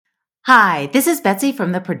Hi, this is Betsy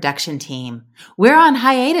from the production team. We're on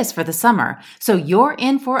hiatus for the summer, so you're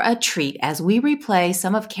in for a treat as we replay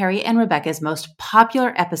some of Carrie and Rebecca's most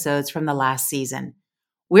popular episodes from the last season.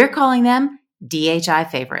 We're calling them DHI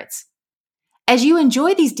favorites. As you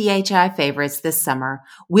enjoy these DHI favorites this summer,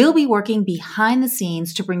 we'll be working behind the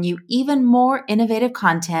scenes to bring you even more innovative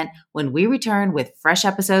content when we return with fresh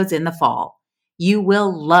episodes in the fall. You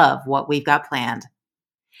will love what we've got planned.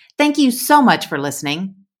 Thank you so much for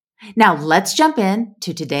listening. Now let's jump in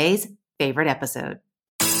to today's favorite episode.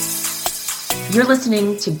 You're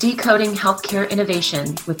listening to Decoding Healthcare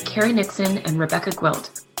Innovation with Carrie Nixon and Rebecca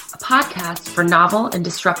Gwilt, a podcast for novel and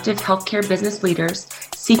disruptive healthcare business leaders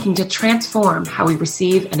seeking to transform how we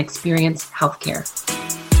receive and experience healthcare.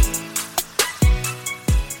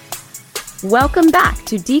 Welcome back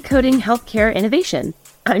to Decoding Healthcare Innovation.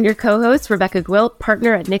 I'm your co-host, Rebecca Gwilt,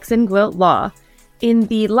 partner at Nixon Gwilt Law. In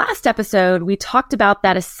the last episode, we talked about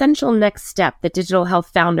that essential next step that digital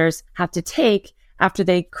health founders have to take after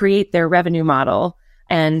they create their revenue model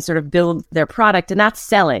and sort of build their product, and that's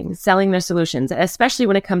selling their solutions, especially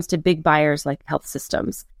when it comes to big buyers like health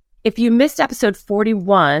systems. If you missed episode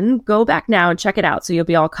 41, go back now and check it out so you'll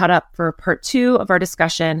be all caught up for part 2 of our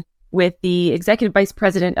discussion with the Executive Vice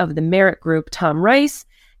President of the Merritt Group, Tom Rice,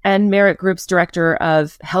 and Merritt Group's Director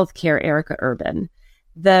of Healthcare, Erban.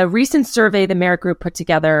 The recent survey the Merritt Group put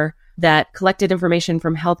together that collected information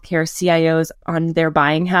from healthcare CIOs on their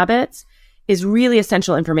buying habits is really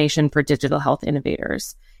essential information for digital health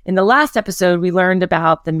innovators. In the last episode, we learned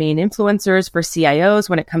about the main influencers for CIOs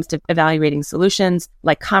when it comes to evaluating solutions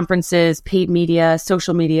like conferences, paid media,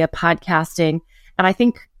 social media, podcasting, and I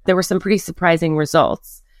think there were some pretty surprising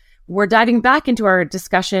results. We're diving back into our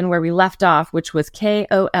discussion where we left off, which was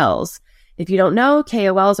KOLs. If you don't know,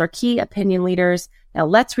 KOLs are key opinion leaders. Now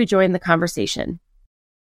let's rejoin the conversation.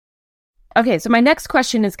 Okay, so my next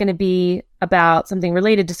question is going to be about something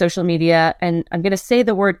related to social media, and I'm going to say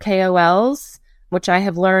the word KOLs, which I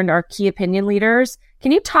have learned are key opinion leaders.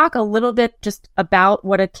 Can you talk a little bit just about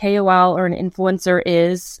what a KOL or an influencer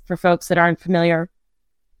is for folks that aren't familiar?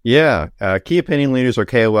 Yeah, key opinion leaders or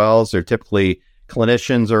KOLs are typically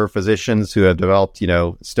clinicians or physicians who have developed,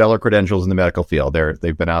 stellar credentials in the medical field.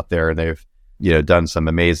 They've been out there and they've done some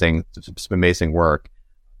amazing work.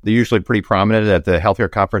 They're usually pretty prominent at the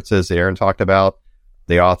healthcare conferences that Erin talked about.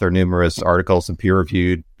 They author numerous articles in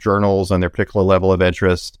peer-reviewed journals on their particular level of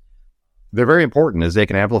interest. They're very important as they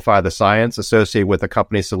can amplify the science associated with a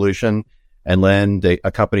company's solution and lend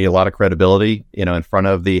a company a lot of credibility, in front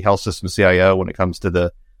of the health system CIO when it comes to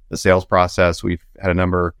the sales process. We've had a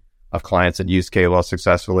number of clients that use KOL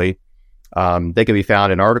successfully. They can be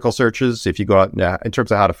found in article searches. If you go out in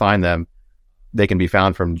terms of how to find them, they can be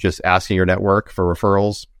found from just asking your network for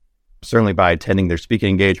referrals, certainly by attending their speaking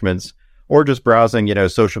engagements, or just browsing,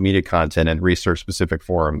 social media content and research-specific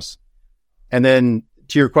forums. And then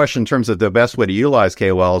to your question in terms of the best way to utilize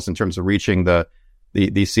KOLs in terms of reaching the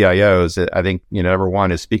CIOs, I think, number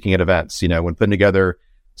one is speaking at events. When putting together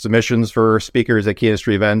submissions for speakers at key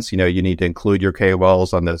industry events, you need to include your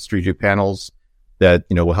KOLs on the strategic panels that,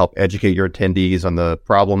 will help educate your attendees on the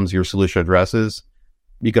problems your solution addresses.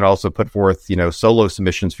 You can also put forth, solo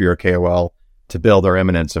submissions for your KOL to build their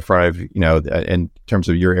eminence in front of, in terms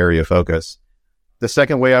of your area of focus. The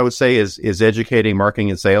second way I would say is educating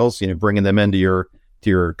marketing and sales, bringing them into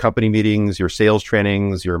your company meetings, your sales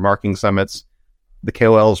trainings, your marketing summits. The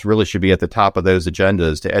KOLs really should be at the top of those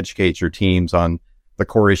agendas to educate your teams on the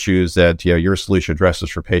core issues that, your solution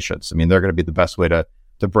addresses for patients. I mean, they're going to be the best way to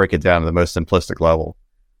break it down to the most simplistic level.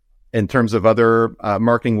 In terms of other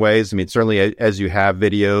marketing ways, certainly as you have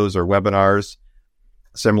videos or webinars,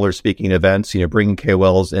 similar speaking events, bringing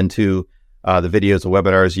KOLs into the videos or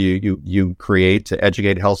webinars you create to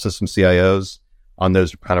educate health system CIOs on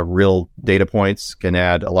those kind of real data points can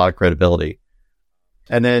add a lot of credibility.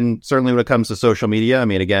 And then certainly when it comes to social media,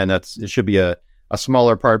 again, it should be a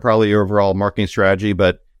smaller part, probably your overall marketing strategy,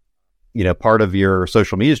 but part of your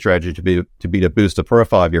social media strategy to be to boost the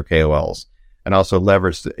profile of your KOLs. And also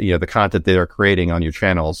leverage, the content they are creating on your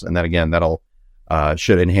channels. And then again, that'll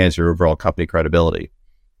should enhance your overall company credibility.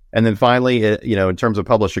 And then finally, in terms of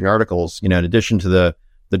publishing articles, in addition to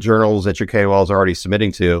the journals that your KOLs are already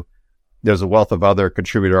submitting to, there's a wealth of other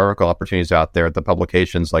contributor article opportunities out there at the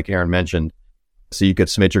publications like Erin mentioned. So you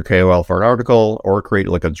could submit your KOL for an article or create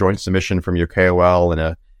like a joint submission from your KOL and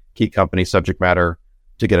a key company subject matter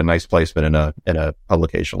to get a nice placement in a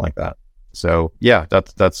publication like that. So yeah,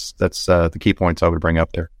 that's the key points I would bring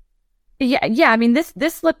up there. Yeah.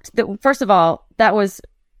 This looked. First of all, that was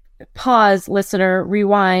pause, listener,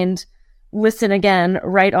 rewind, listen again,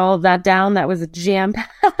 write all of that down. That was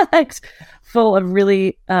jam-packed, full of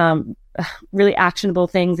really really actionable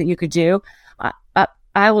things that you could do.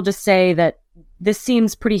 I will just say that this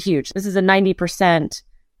seems pretty huge. This is a 90%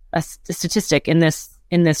 statistic in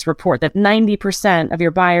this report, that 90% of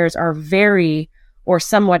your buyers are very or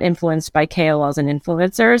somewhat influenced by KOLs and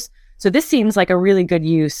influencers. So this seems like a really good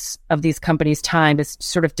use of these companies' time, is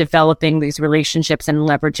sort of developing these relationships and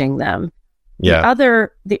leveraging them. Yeah.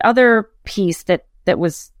 The other piece that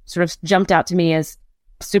was sort of jumped out to me as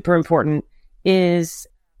super important is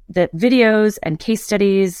that videos and case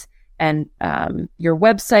studies and your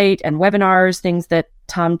website and webinars, things that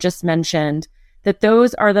Tom just mentioned, that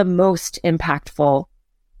those are the most impactful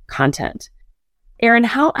content. Erin,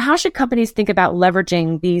 how should companies think about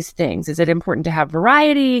leveraging these things? Is it important to have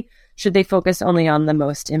variety? Should they focus only on the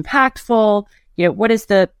most impactful? What is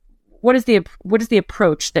the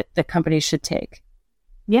approach that companies should take?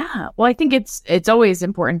 Yeah, well, I think it's always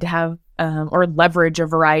important to have or leverage a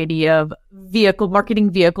variety of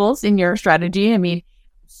marketing vehicles in your strategy. I mean,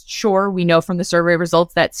 sure, we know from the survey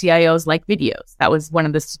results that CIOs like videos. That was one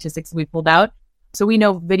of the statistics we pulled out. So we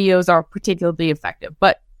know videos are particularly effective.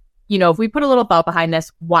 But, if we put a little thought behind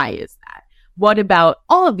this, why is that? What about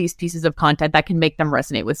all of these pieces of content that can make them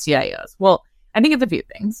resonate with CIOs? Well, I think it's a few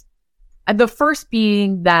things. The first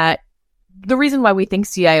being that the reason why we think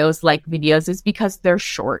CIOs like videos is because they're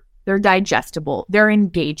short, they're digestible, they're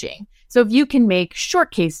engaging. So if you can make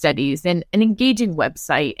short case studies and an engaging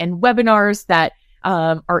website and webinars that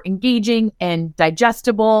are engaging and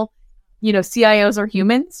digestible, CIOs are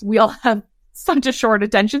humans. We all have such a short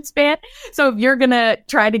attention span. So if you're going to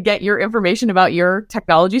try to get your information about your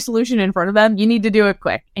technology solution in front of them, you need to do it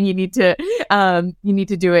quick, and you need to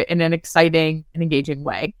do it in an exciting and engaging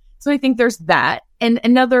way. So I think there's that. And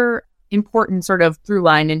another important sort of through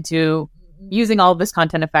line into using all of this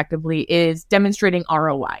content effectively is demonstrating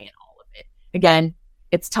ROI in all of it. Again,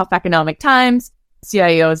 it's tough economic times.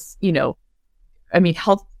 CIOs,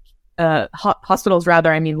 hospitals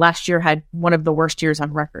rather, last year had one of the worst years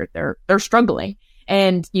on record. They're struggling.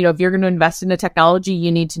 And, if you're going to invest in the technology,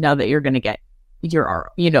 you need to know that you're going to get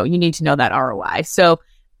your, you need to know that ROI. So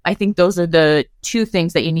I think those are the two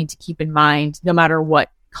things that you need to keep in mind, no matter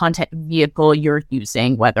what content vehicle you're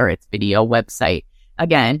using, whether it's video, website,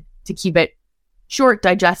 again, to keep it short,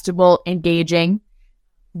 digestible, engaging.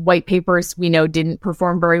 White papers, we know, didn't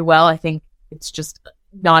perform very well. I think it's just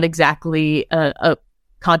not exactly a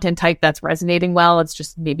content type that's resonating well. It's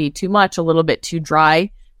just maybe too much, a little bit too dry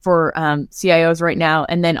for CIOs right now.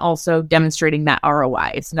 And then also demonstrating that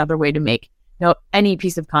ROI. It's another way to make any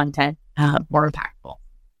piece of content more impactful.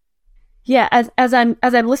 Yeah, as I'm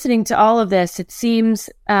listening to all of this, it seems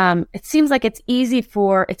like it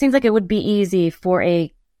would be easy for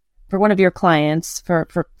one of your clients, for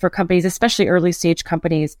companies, especially early stage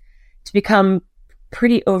companies, to become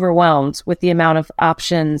pretty overwhelmed with the amount of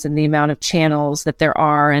options and the amount of channels that there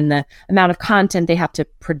are and the amount of content they have to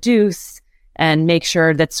produce and make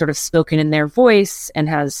sure that's sort of spoken in their voice and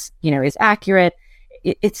has, is accurate.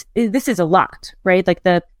 This is a lot, right? Like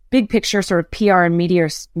the big picture sort of PR and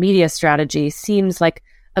media strategy seems like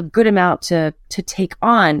a good amount to take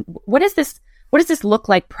on. What does this look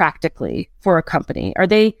like practically for a company? What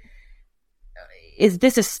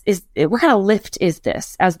kind of lift is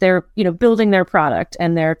this as they're, building their product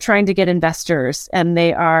and they're trying to get investors and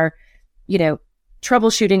they are,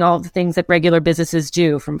 troubleshooting all of the things that regular businesses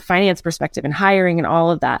do from a finance perspective and hiring and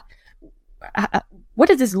all of that. What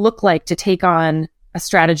does this look like to take on a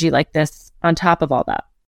strategy like this on top of all that?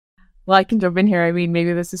 Well, I can jump in here.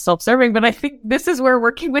 Maybe this is self-serving, but I think this is where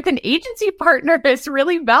working with an agency partner is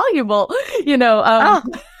really valuable.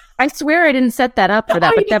 I swear I didn't set that up for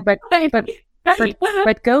that,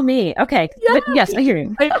 but go me. Okay. Yeah. But yes, I hear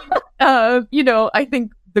you. I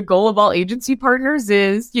think the goal of all agency partners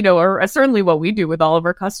is, or certainly what we do with all of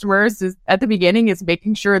our customers is at the beginning is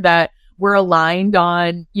making sure that we're aligned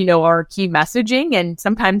on, our key messaging. And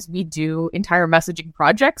sometimes we do entire messaging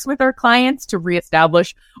projects with our clients to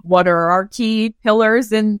reestablish what are our key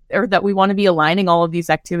pillars or that we want to be aligning all of these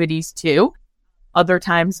activities to. Other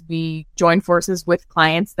times we join forces with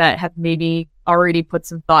clients that have maybe already put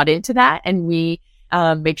some thought into that, and we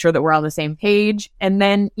make sure that we're on the same page. And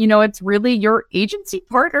then, it's really your agency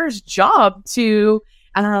partner's job to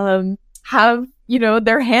have,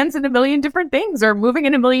 their hands in a million different things or moving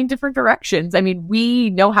in a million different directions. We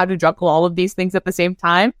know how to juggle all of these things at the same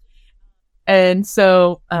time. And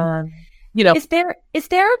so, is there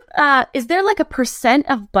like a percent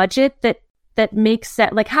of budget that makes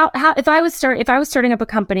sense? Like how if I was starting up a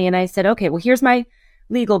company and I said, okay, well, here's my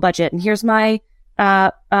legal budget and here's my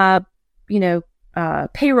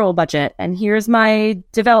payroll budget and here's my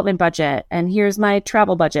development budget and here's my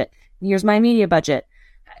travel budget and here's my media budget.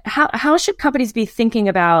 how should companies be thinking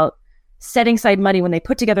about setting aside money when they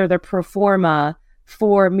put together their pro forma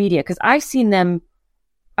for media? Because I've seen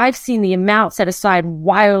the amount set aside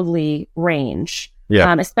wildly range,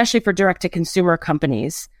 especially for direct to consumer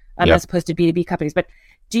companies as opposed to B2B companies. But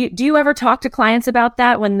do you ever talk to clients about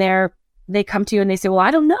that when they come to you and they say, well,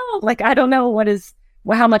 I don't know, I don't know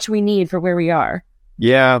how much we need for where we are?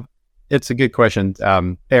 Yeah, it's a good question.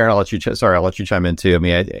 Erin, I'll let you chime in too. I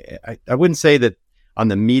mean, I wouldn't say that on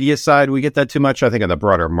the media side we get that too much. I think on the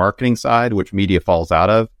broader marketing side, which media falls out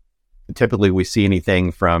of, typically we see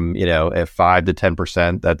anything from, at 5 to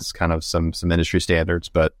 10%. That's kind of some industry standards,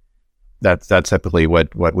 but that's typically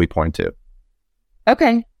what we point to.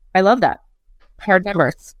 Okay. I love that. Hard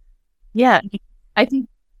numbers. Yeah. I think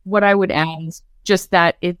what I would add is just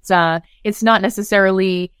that it's not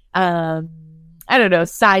necessarily,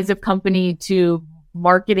 size of company to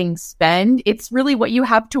marketing spend. It's really what you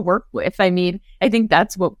have to work with. I mean, I think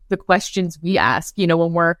that's what the questions we ask,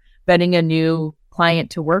 when we're vetting a new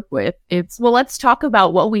client to work with. It's, well, let's talk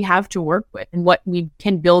about what we have to work with and what we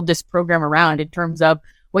can build this program around in terms of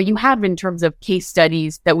what you have in terms of case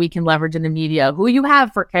studies that we can leverage in the media, who you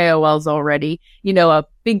have for KOLs already. A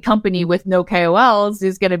big company with no KOLs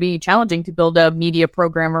is going to be challenging to build a media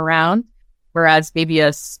program around, whereas maybe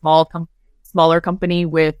a smaller company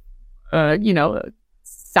with, a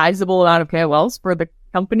sizable amount of KOLs for the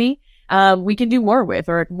company, we can do more with,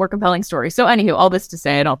 or a more compelling story. So anywho, all this to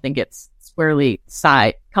say, I don't think it's squarely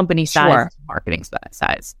company size, marketing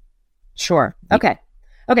size. Sure. Okay,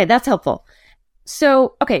 that's helpful.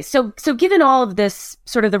 So given all of this,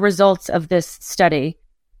 sort of the results of this study,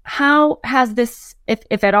 how has this,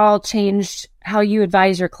 if at all, changed how you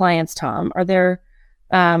advise your clients, Tom? Are there,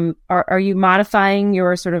 are you modifying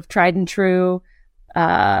your sort of tried and true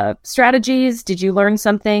strategies? Did you learn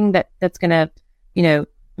something that's going to,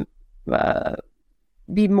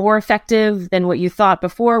 be more effective than what you thought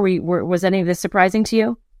before? Was any of this surprising to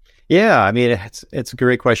you? Yeah, I mean, it's a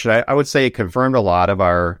great question. I would say it confirmed a lot of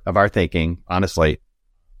our thinking, honestly,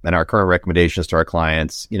 and our current recommendations to our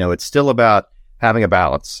clients. It's still about having a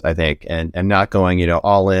balance, I think, and not going,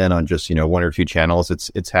 all in on just, one or two channels.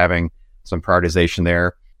 It's having some prioritization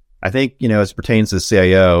there. I think, as it pertains to the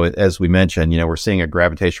CIO, as we mentioned, we're seeing a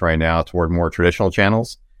gravitation right now toward more traditional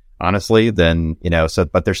channels, honestly, than,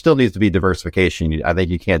 but there still needs to be diversification. I think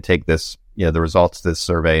you can't take this, the results of this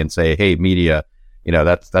survey and say, hey, media,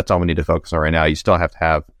 that's all we need to focus on right now. You still have to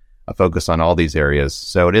have a focus on all these areas.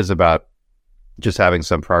 So it is about just having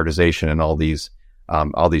some prioritization in all these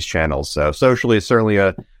channels. So socially is certainly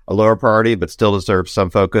a lower priority, but still deserves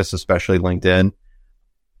some focus, especially LinkedIn.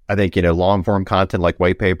 I think, long form content like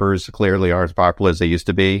white papers clearly aren't as popular as they used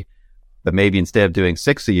to be, but maybe instead of doing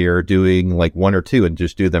 6 a year, doing like 1 or 2 and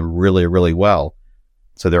just do them really, really well.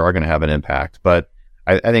 So they are going to have an impact. But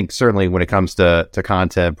I think certainly when it comes to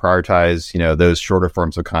content, prioritize, those shorter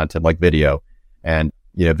forms of content like video. And,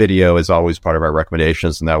 video is always part of our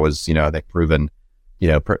recommendations. And that was, I think proven,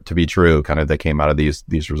 to be true, kind of that came out of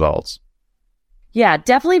these results. Yeah,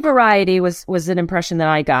 definitely variety was an impression that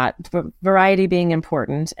I got, variety being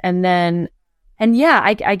important. And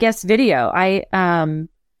I guess video,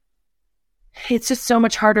 it's just so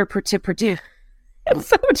much harder to produce. It's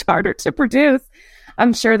so much harder to produce.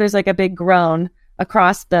 I'm sure there's like a big groan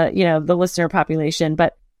across the, the listener population,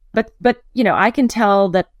 but I can tell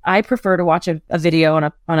that I prefer to watch a video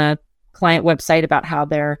on a client website about how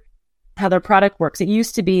their product works. It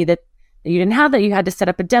used to be that you didn't have that. You had to set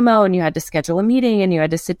up a demo and you had to schedule a meeting and you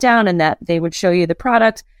had to sit down and that they would show you the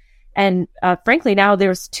product. And frankly, now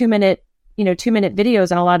there's 2-minute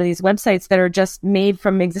videos on a lot of these websites that are just made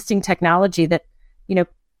from existing technology that,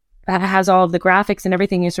 has all of the graphics and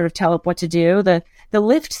everything. You sort of tell it what to do. The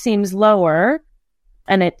lift seems lower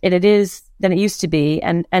and it is than it used to be.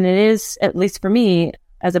 And it is, at least for me,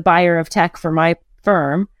 as a buyer of tech for my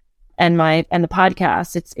firm and the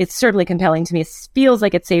podcast, it's certainly compelling to me. It feels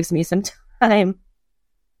like it saves me some time.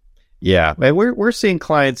 Yeah. And we're seeing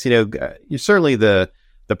clients, certainly the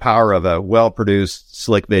power of a well-produced,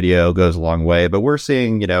 slick video goes a long way, but we're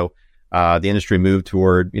seeing, the industry move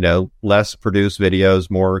toward, less produced videos,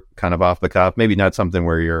 more kind of off the cuff, maybe not something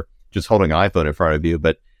where you're just holding an iPhone in front of you,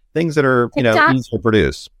 but things that are, TikTok. Easy to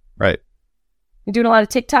produce. Right. You're doing a lot of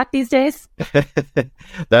TikTok these days?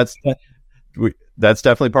 That's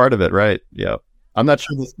definitely part of it. Right. Yeah. I'm not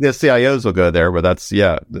sure the CIOs will go there, but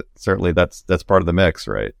certainly that's part of the mix.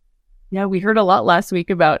 Right. Yeah. We heard a lot last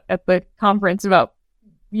week at the conference about,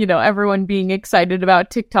 everyone being excited about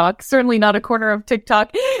TikTok. Certainly not a corner of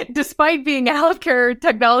TikTok. Despite being a healthcare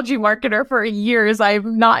technology marketer for years,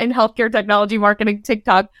 I'm not in healthcare technology marketing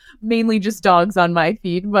TikTok, mainly just dogs on my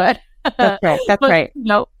feed. But That's right. That's right.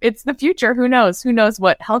 No, it's the future. Who knows? Who knows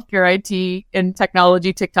what healthcare IT and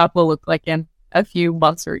technology TikTok will look like in a few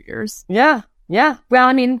months or years? Yeah. Yeah. Well,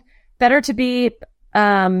 I mean, better to be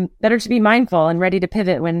mindful and ready to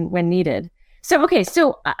pivot when needed. So, okay.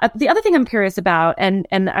 So the other thing I'm curious about, and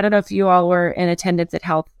I don't know if you all were in attendance at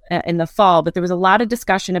Health in the fall, but there was a lot of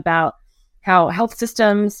discussion about how health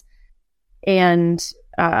systems and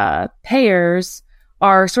payers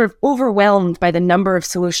are sort of overwhelmed by the number of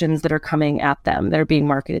solutions that are coming at them, that are being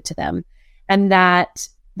marketed to them. And that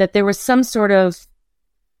there was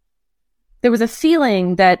a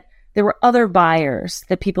feeling that there were other buyers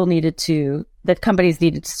that companies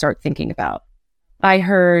needed to start thinking about. I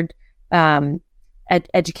heard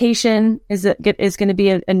education is going to be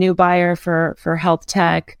a new buyer for health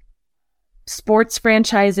tech, sports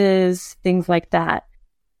franchises, things like that.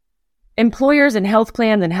 Employers and health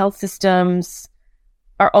plans and health systems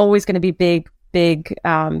are always going to be big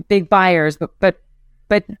buyers, but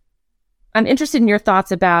I'm interested in your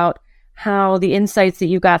thoughts about how the insights that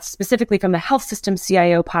you got specifically from the health system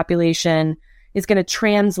CIO population is going to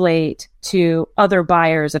translate to other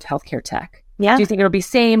buyers of healthcare tech. Yeah. Do you think it'll be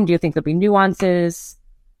same? Do you think there'll be nuances?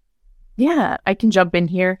 Yeah, I can jump in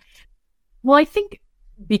here. Well, I think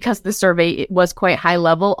because the survey was quite high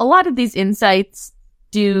level, a lot of these insights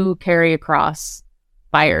do carry across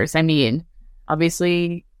buyers. I mean,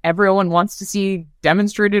 obviously, everyone wants to see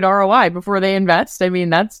demonstrated ROI before they invest. I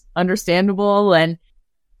mean, that's understandable. And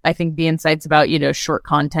I think the insights about, short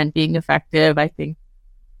content being effective, I think,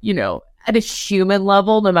 at a human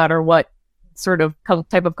level, no matter what sort of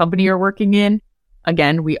type of company you're working in,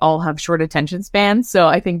 again, we all have short attention spans. So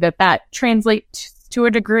I think that translates to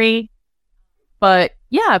a degree. But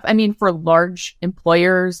yeah, I mean, for large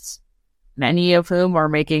employers, many of whom are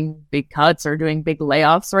making big cuts or doing big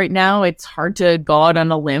layoffs right now, it's hard to go out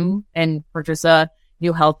on a limb and purchase a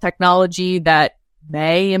new health technology that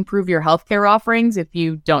may improve your healthcare offerings if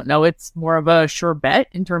you don't know it's more of a sure bet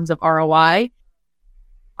in terms of ROI.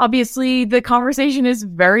 Obviously, the conversation is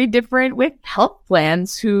very different with health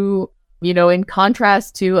plans who, in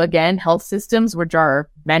contrast to, again, health systems, which are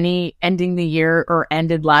many ending the year or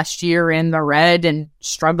ended last year in the red and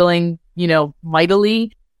struggling,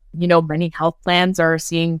 mightily. Many health plans are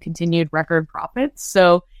seeing continued record profits.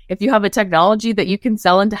 So if you have a technology that you can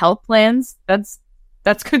sell into health plans, that's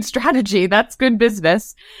good strategy. That's good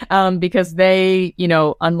business, because they,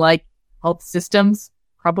 unlike health systems,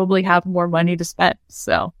 probably have more money to spend.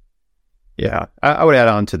 So, yeah, I would add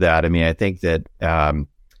on to that. I mean, I think that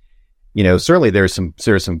certainly there's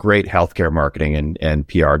some great healthcare marketing and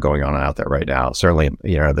PR going on out there right now. Certainly,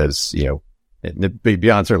 there's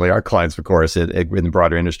beyond certainly our clients, of course, in the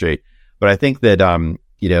broader industry. But I think that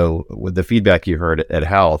with the feedback you heard at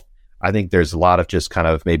Health, I think there's a lot of just kind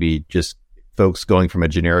of maybe just folks going from a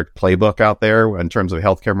generic playbook out there in terms of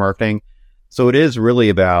healthcare marketing. So it is really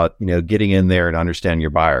about, getting in there and understanding your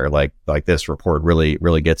buyer. Like this report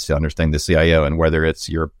really gets to understanding the CIO, and whether it's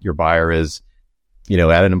your buyer is,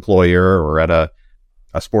 at an employer or at a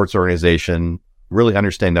sports organization, really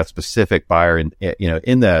understanding that specific buyer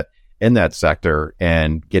in that sector,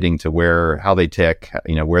 and getting to how they tick,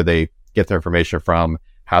 where they get their information from,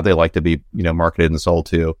 how they like to be, marketed and sold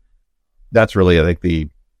to. That's really, I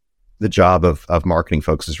think, the job of marketing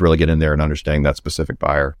folks is really get in there and understanding that specific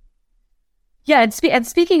buyer. Yeah, and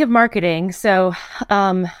speaking of marketing, so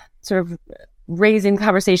sort of raising the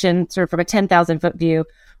conversation sort of from a 10,000-foot view,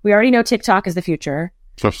 we already know TikTok is the future.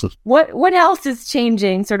 What else is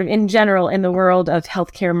changing sort of in general in the world of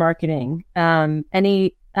healthcare marketing?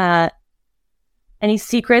 Any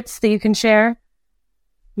secrets that you can share?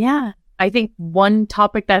 Yeah, I think one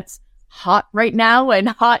topic that's hot right now and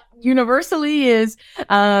hot universally is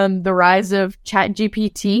the rise of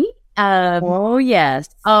ChatGPT. Oh, yes.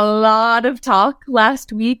 A lot of talk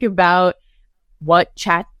last week about what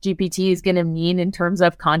ChatGPT is going to mean in terms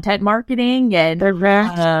of content marketing and,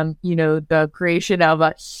 the creation of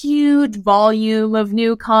a huge volume of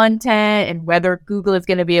new content, and whether Google is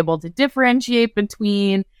going to be able to differentiate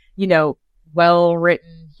between,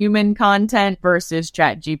 well-written human content versus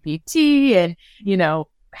ChatGPT, and,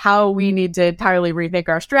 how we need to entirely rethink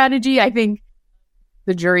our strategy. I think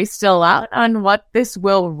the jury's still out on what this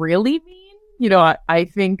will really mean. I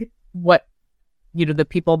think what, the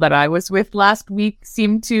people that I was with last week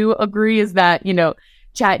seem to agree is that,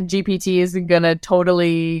 ChatGPT isn't going to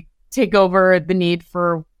totally take over the need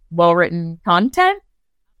for well-written content.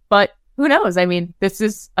 But who knows? I mean, this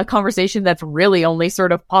is a conversation that's really only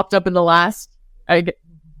sort of popped up in the last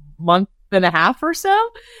month and a half or so.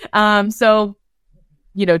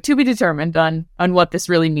 To be determined on what this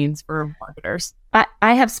really means for marketers.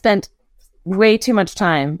 I have spent way too much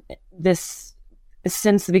time this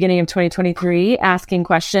since the beginning of 2023, asking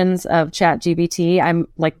questions of ChatGPT. I'm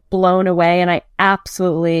like blown away, and I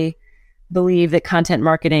absolutely believe that content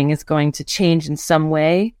marketing is going to change in some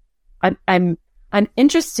way. I'm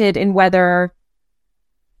interested in whether.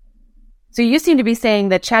 So you seem to be saying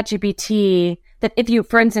that ChatGPT, that if you,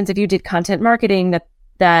 for instance, if you did content marketing,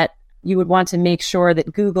 that you would want to make sure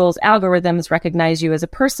that Google's algorithms recognize you as a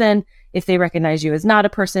person. If they recognize you as not a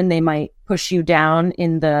person, they might push you down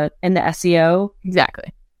in the SEO.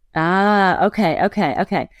 Exactly.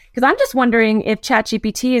 Okay. Because I'm just wondering if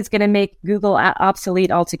ChatGPT is going to make Google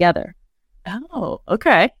obsolete altogether. Oh,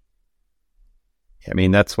 okay. I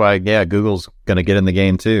mean, that's why, Google's going to get in the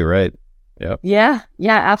game too, right? Yep. Yeah,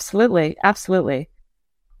 absolutely.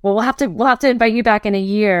 Well, we'll have to invite you back in a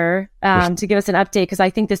year to give us an update, because I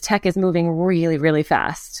think this tech is moving really, really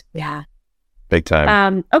fast. Yeah. Big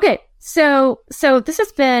time. Okay. So this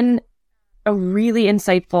has been a really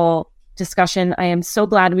insightful discussion. I am so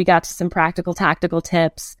glad we got to some practical, tactical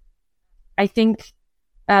tips. I think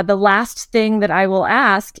the last thing that I will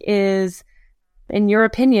ask is, in your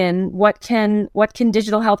opinion, what can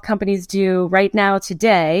digital health companies do right now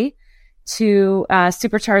today to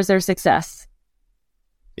supercharge their success?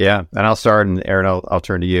 Yeah, and I'll start, and Erin, I'll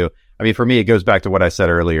turn to you. I mean, for me, it goes back to what I said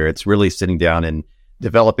earlier. It's really sitting down and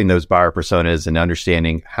developing those buyer personas and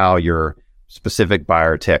understanding how your specific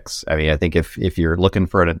buyer ticks. I mean, I think if you're looking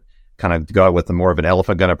for a kind of go with more of an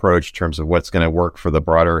elephant gun approach in terms of what's going to work for the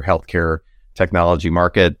broader healthcare technology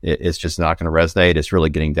market, it's just not going to resonate. It's really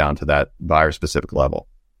getting down to that buyer specific level.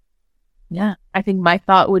 Yeah, I think my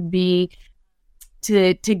thought would be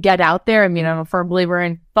to get out there. I mean, I'm a firm believer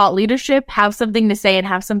in thought leadership, have something to say and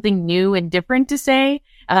have something new and different to say.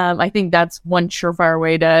 I think that's one surefire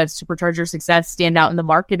way to supercharge your success, stand out in the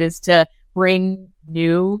market, is to bring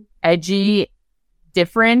new, edgy,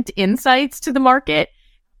 different insights to the market.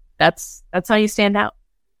 That's how you stand out.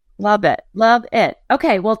 Love it.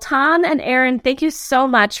 Okay, well, Tan and Erin, thank you so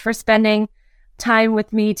much for spending time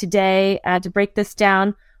with me today to break this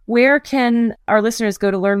down. Where can our listeners go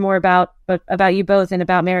to learn more about you both and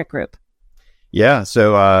about Merritt Group? Yeah,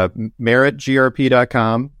 so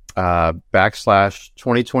merrittgrp.com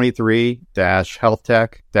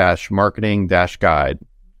 /2023-healthtech-marketing-guide.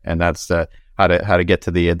 And that's how to get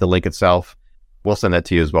to the link itself. We'll send that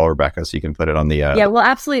to you as well, Rebecca, so you can put it on the... Yeah, well,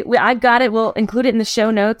 absolutely. I've got it. We'll include it in the show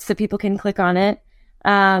notes so people can click on it.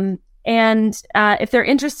 And if they're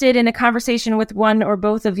interested in a conversation with one or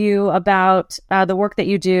both of you about the work that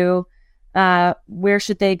you do, where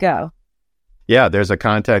should they go? Yeah, there's a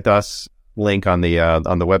contact us link on the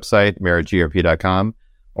website, merrittgrp.com,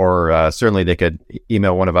 or certainly they could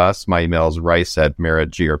email one of us. My email is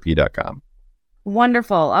rice@merrittgrp.com.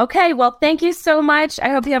 Wonderful. Okay, well, thank you so much. I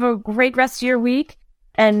hope you have a great rest of your week.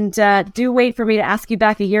 And do wait for me to ask you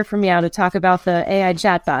back a year from now to talk about the AI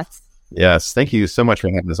chatbots. Yes, thank you so much for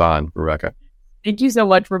having us on, Rebecca. Thank you so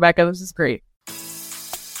much, Rebecca. This is great.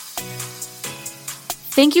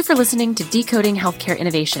 Thank you for listening to Decoding Healthcare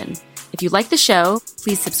Innovation. If you like the show,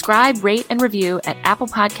 please subscribe, rate, and review at Apple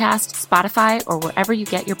Podcasts, Spotify, or wherever you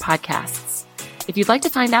get your podcasts. If you'd like to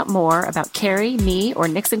find out more about Carrie, me, or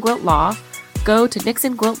Nixon Gwilt Law, go to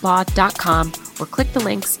nixongwiltlaw.com or click the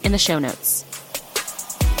links in the show notes.